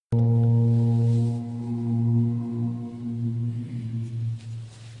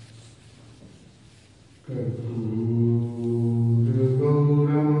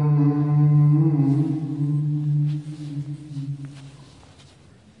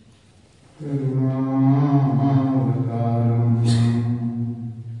करुणावतारम्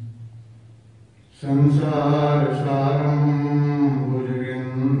संसारसारं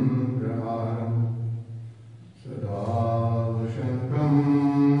भुजगेन्द्रहारं सदा वसन्तं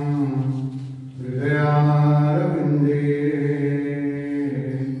हृदयारविन्दे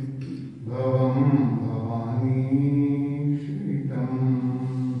भवं भवानी श्रितं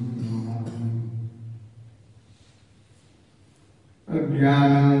नमामि।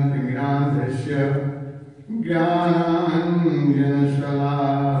 अज्ञानतिमिरान्धस्य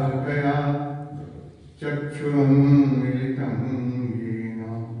ज्ञानाञ्जनशलाकया चक्षुरुन्मिलितं येन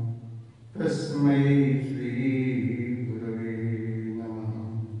तस्मै श्रीगुरवे नमः।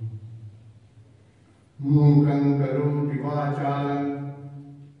 मूकं करोति वाचालं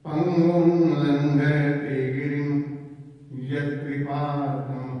पङ्गुं लङ्घयते गिरिं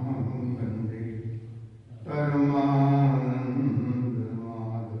यत्कृपातमहं वन्दे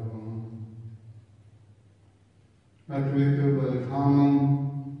परमानन्दमाधवम्। अद्वैतबलधामं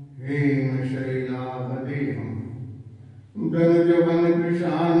हेमशैलावदेहं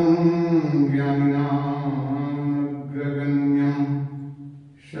दनुजवनकृशानुं ज्ञानिनामग्रगण्यं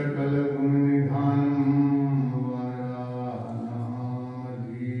सकलगुणनिधानं वरदानामधीशं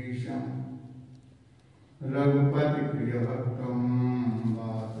रघुपतिप्रियभक्तं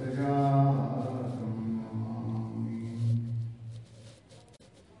वातजातं नमामि।